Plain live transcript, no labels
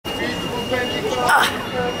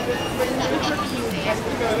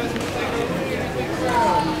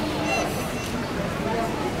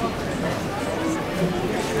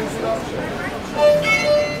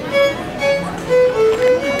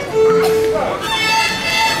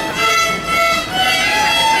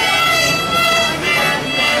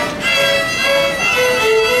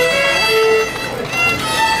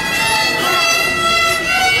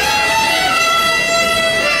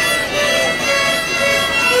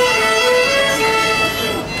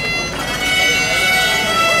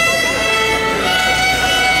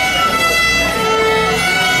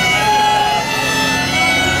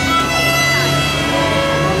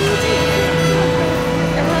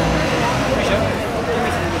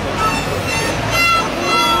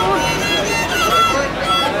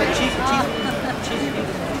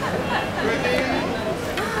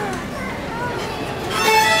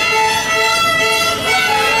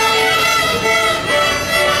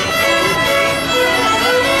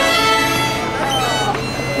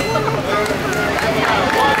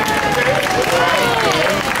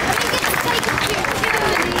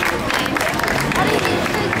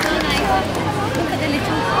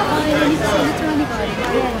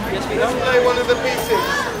Don't play one of the pieces.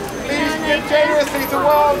 Please give generously to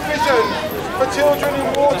World Vision for children in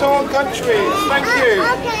war-torn countries. Thank you.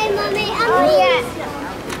 Okay, Mummy. Yes.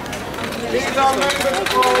 These are members of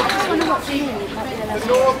the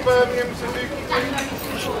North Birmingham Suzuki team.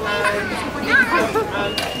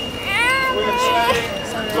 And we're playing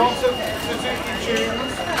lots of Suzuki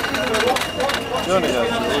tunes.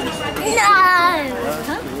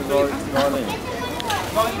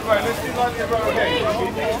 Let's do lightly row again.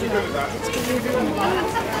 She's good at that.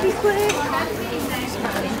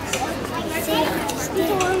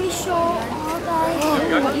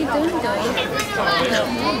 What are you doing,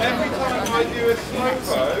 Every time I do a slow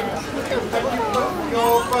bow, you put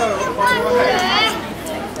your bow on your head.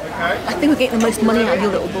 Okay? I think we're getting the most money out of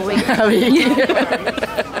your little boy.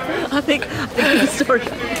 I think sorry.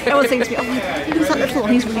 Everyone's saying to me, oh, he's that little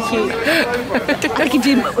one, he's really cute. I think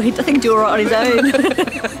he'd do alright on his own.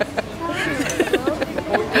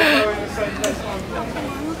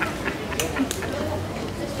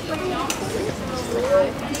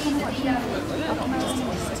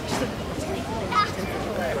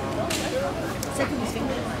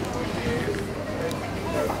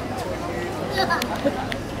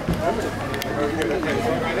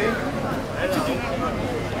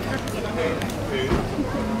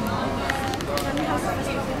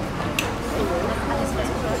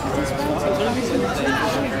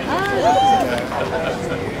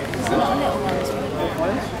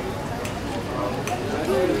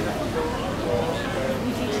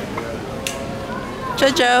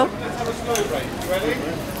 Jojo. Let's have a slow race. Ready?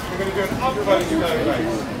 We're going to do an up-close slow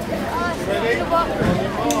race. Ready?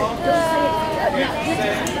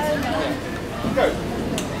 Go.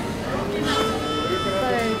 We're going to do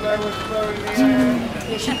slow and slow in the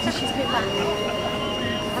air. She's a bit back.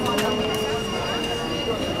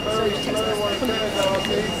 So she takes the one.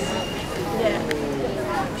 Yeah.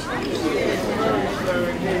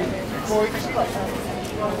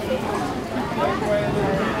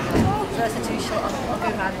 First and too short, I'll go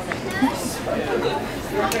round one.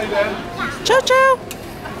 Jojo!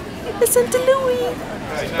 Listen to Louis!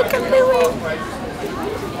 Look at Louis!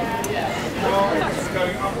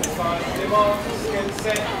 Going up the side. Get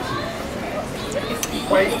set.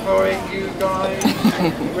 Wait for it, you guys.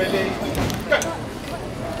 Ready? Go!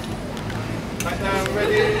 Back down,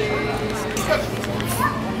 ready? Go!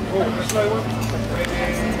 Oh, a slow one. Ready?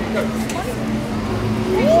 Go!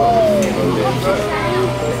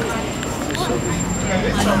 Okay,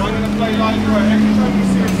 this time I'm going to play like every time you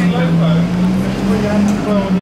see a slow bow,